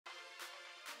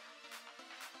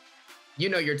you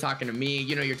know you're talking to me,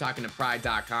 you know you're talking to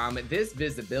Pride.com. This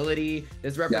visibility,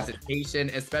 this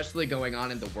representation, especially going on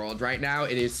in the world right now,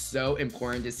 it is so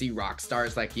important to see rock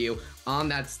stars like you on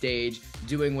that stage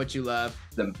doing what you love.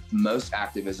 The most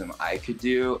activism I could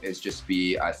do is just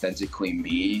be authentically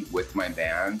me with my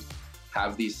band,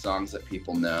 have these songs that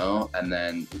people know, and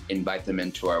then invite them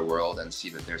into our world and see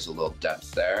that there's a little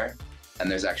depth there. And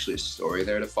there's actually a story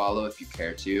there to follow if you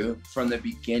care to. From the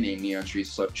beginning, Neon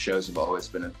Trees shows have always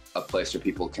been a place where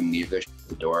people can leave their shit at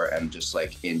the door and just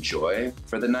like enjoy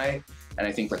for the night. And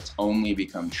I think that's only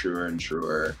become truer and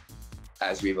truer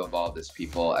as we've evolved as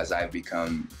people, as I've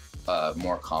become a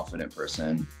more confident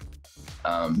person.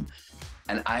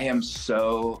 And I am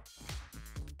so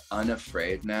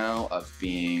unafraid now of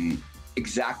being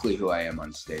exactly who I am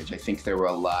on stage. I think there were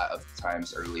a lot of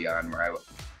times early on where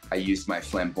I used my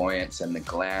flamboyance and the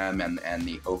glam and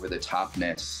the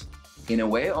over-the-topness in a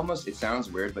way, almost, it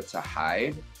sounds weird, but to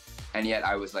hide. And yet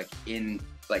I was like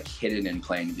hidden in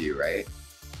plain view, right?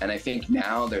 And I think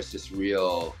now there's this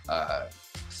real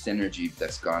synergy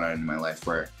that's gone on in my life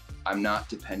where I'm not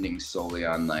depending solely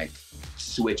on like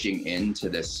switching into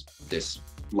this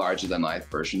larger than life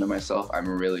version of myself. I'm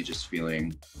really just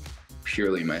feeling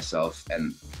purely myself.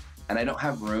 And I don't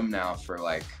have room now for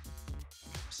like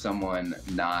someone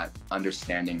not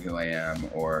understanding who I am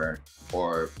or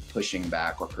pushing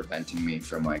back or preventing me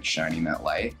from like shining that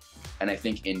light. And I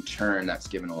think in turn, that's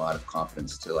given a lot of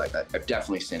confidence to like, I've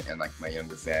definitely seen in like my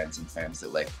younger fans and fans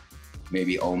that like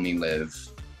maybe only live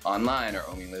online or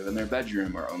only live in their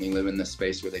bedroom or only live in the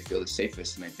space where they feel the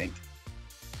safest. And I think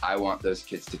I want those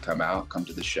kids to come out, come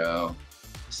to the show,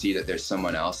 see that there's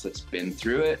someone else that's been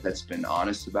through it, that's been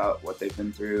honest about what they've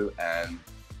been through. And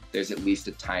there's at least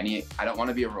a tiny, I don't want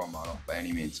to be a role model by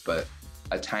any means, but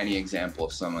a tiny example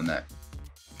of someone that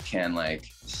can like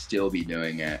still be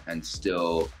doing it and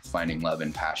still finding love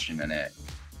and passion in it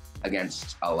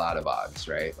against a lot of odds,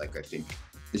 right? Like I think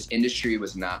this industry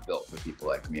was not built for people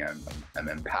like me. I'm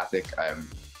empathic, I'm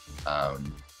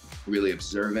really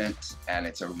observant, and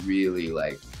it's a really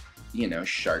like, you know,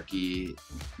 sharky,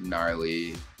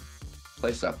 gnarly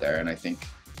place out there. And I think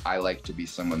I like to be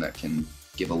someone that can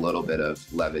give a little bit of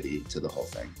levity to the whole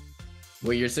thing.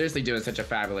 Well, you're seriously doing such a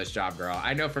fabulous job, girl.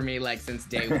 I know for me, like since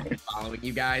day one, following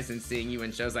you guys and seeing you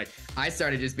in shows, like I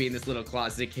started just being this little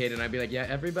closet kid and I'd be like, yeah,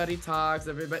 everybody talks,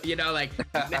 everybody, you know, like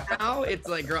now it's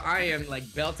like, girl, I am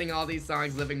like belting all these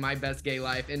songs, living my best gay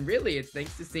life. And really it's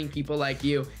thanks to seeing people like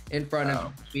you in front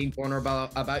of being vulnerable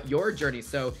about your journey.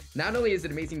 So not only is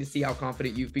it amazing to see how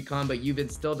confident you've become, but you've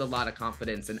instilled a lot of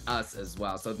confidence in us as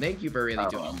well. So thank you for really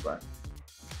doing that.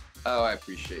 Oh, I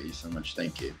appreciate you so much.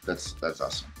 Thank you. That's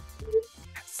awesome.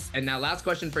 And now last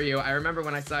question for you. I remember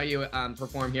when I saw you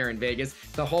perform here in Vegas,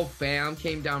 the whole fam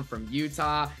came down from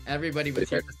Utah. Everybody was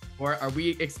here to support. Are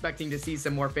we expecting to see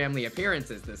some more family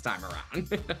appearances this time around?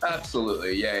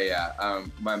 Absolutely. Yeah.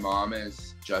 My mom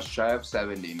is just shy of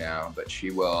 70 now, but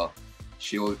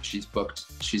she's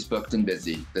booked and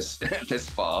busy this this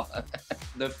fall.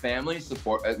 The family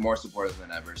support is more supportive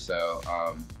than ever. So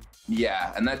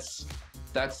yeah, and that's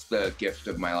the gift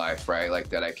of my life, right? Like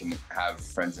that I can have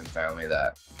friends and family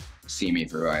that see me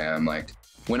for who I am. Like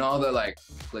when all the like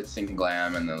glitz and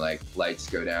glam and the like lights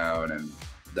go down and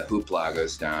the hoopla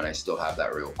goes down, I still have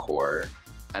that real core.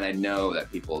 And I know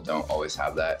that people don't always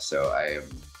have that. So I am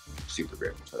super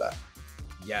grateful for that.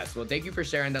 Yes, well, thank you for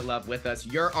sharing that love with us.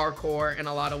 You're our core in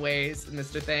a lot of ways,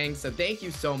 Mr. Thing. So thank you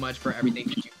so much for everything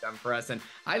that you've done for us. And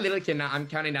I literally cannot, I'm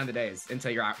counting down the days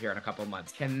until you're out here in a couple of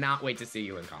months. Cannot wait to see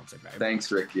you in concert, baby.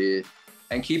 Thanks, Ricky.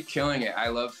 And keep killing it. I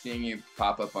love seeing you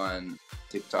pop up on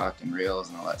TikTok and Reels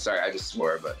and all that. Sorry, I just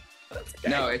swore, but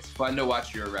no, it's fun to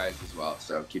watch your rise as well.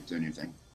 So keep doing your thing.